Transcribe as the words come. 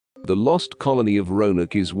The Lost Colony of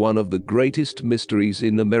Roanoke is one of the greatest mysteries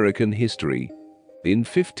in American history. In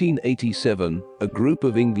 1587, a group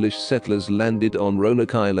of English settlers landed on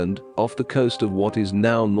Roanoke Island, off the coast of what is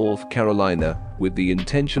now North Carolina, with the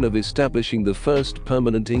intention of establishing the first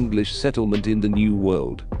permanent English settlement in the New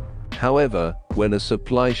World. However, when a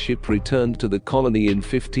supply ship returned to the colony in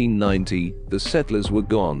 1590, the settlers were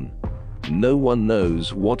gone. No one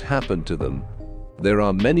knows what happened to them. There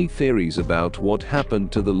are many theories about what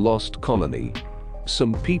happened to the lost colony.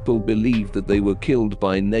 Some people believe that they were killed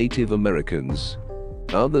by Native Americans.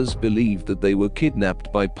 Others believe that they were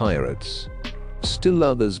kidnapped by pirates. Still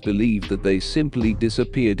others believe that they simply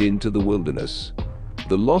disappeared into the wilderness.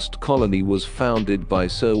 The lost colony was founded by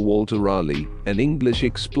Sir Walter Raleigh, an English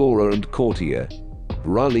explorer and courtier.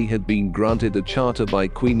 Raleigh had been granted a charter by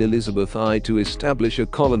Queen Elizabeth I to establish a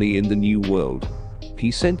colony in the New World. He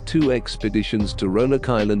sent 2 expeditions to Roanoke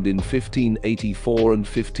Island in 1584 and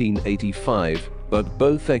 1585, but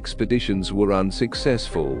both expeditions were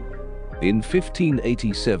unsuccessful. In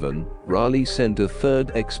 1587, Raleigh sent a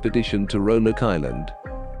 3rd expedition to Roanoke Island.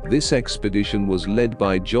 This expedition was led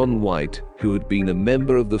by John White, who had been a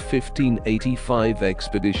member of the 1585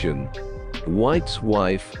 expedition. White's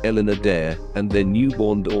wife, Eleanor Dare, and their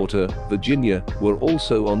newborn daughter, Virginia, were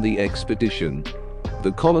also on the expedition.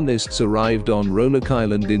 The colonists arrived on Roanoke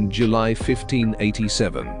Island in July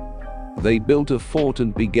 1587. They built a fort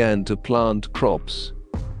and began to plant crops.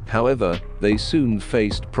 However, they soon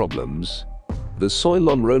faced problems. The soil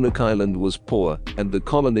on Roanoke Island was poor, and the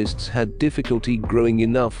colonists had difficulty growing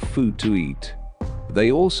enough food to eat.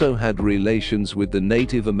 They also had relations with the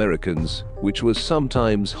Native Americans, which was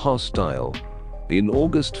sometimes hostile. In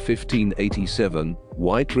August 1587,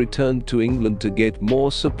 White returned to England to get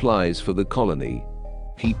more supplies for the colony.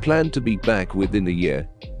 He planned to be back within a year.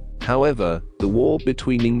 However, the war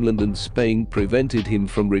between England and Spain prevented him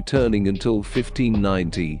from returning until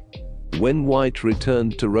 1590. When White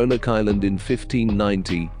returned to Roanoke Island in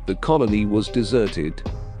 1590, the colony was deserted.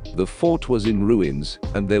 The fort was in ruins,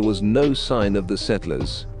 and there was no sign of the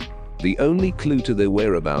settlers. The only clue to their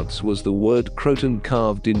whereabouts was the word Croton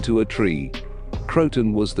carved into a tree.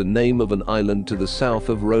 Croton was the name of an island to the south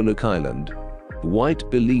of Roanoke Island. White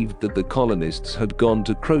believed that the colonists had gone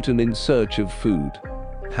to Croton in search of food.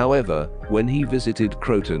 However, when he visited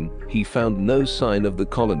Croton, he found no sign of the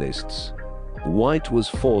colonists. White was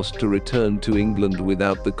forced to return to England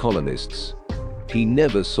without the colonists. He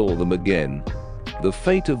never saw them again. The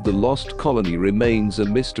fate of the lost colony remains a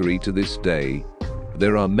mystery to this day.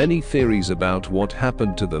 There are many theories about what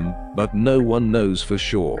happened to them, but no one knows for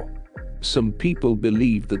sure. Some people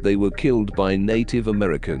believe that they were killed by Native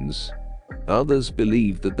Americans. Others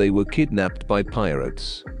believe that they were kidnapped by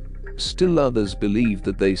pirates. Still others believe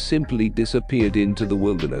that they simply disappeared into the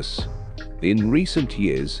wilderness. In recent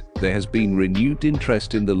years, there has been renewed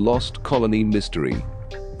interest in the lost colony mystery.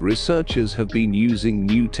 Researchers have been using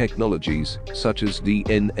new technologies, such as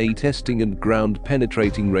DNA testing and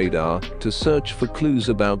ground-penetrating radar, to search for clues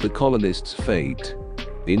about the colonists' fate.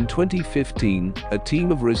 In 2015, a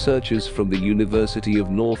team of researchers from the University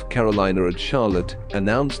of North Carolina at Charlotte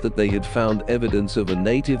announced that they had found evidence of a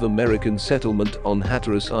Native American settlement on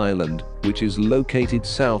Hatteras Island, which is located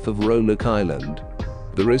south of Roanoke Island.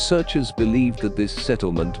 The researchers believe that this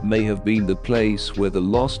settlement may have been the place where the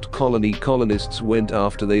lost colony colonists went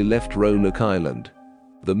after they left Roanoke Island.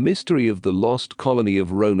 The mystery of the lost colony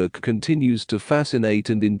of Roanoke continues to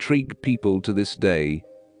fascinate and intrigue people to this day.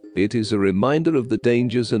 It is a reminder of the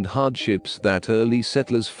dangers and hardships that early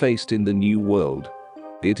settlers faced in the New World.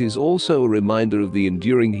 It is also a reminder of the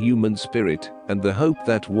enduring human spirit and the hope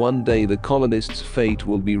that one day the colonists' fate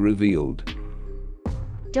will be revealed.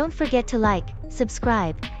 Don't forget to like,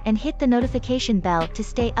 subscribe, and hit the notification bell to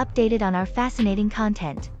stay updated on our fascinating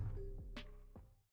content.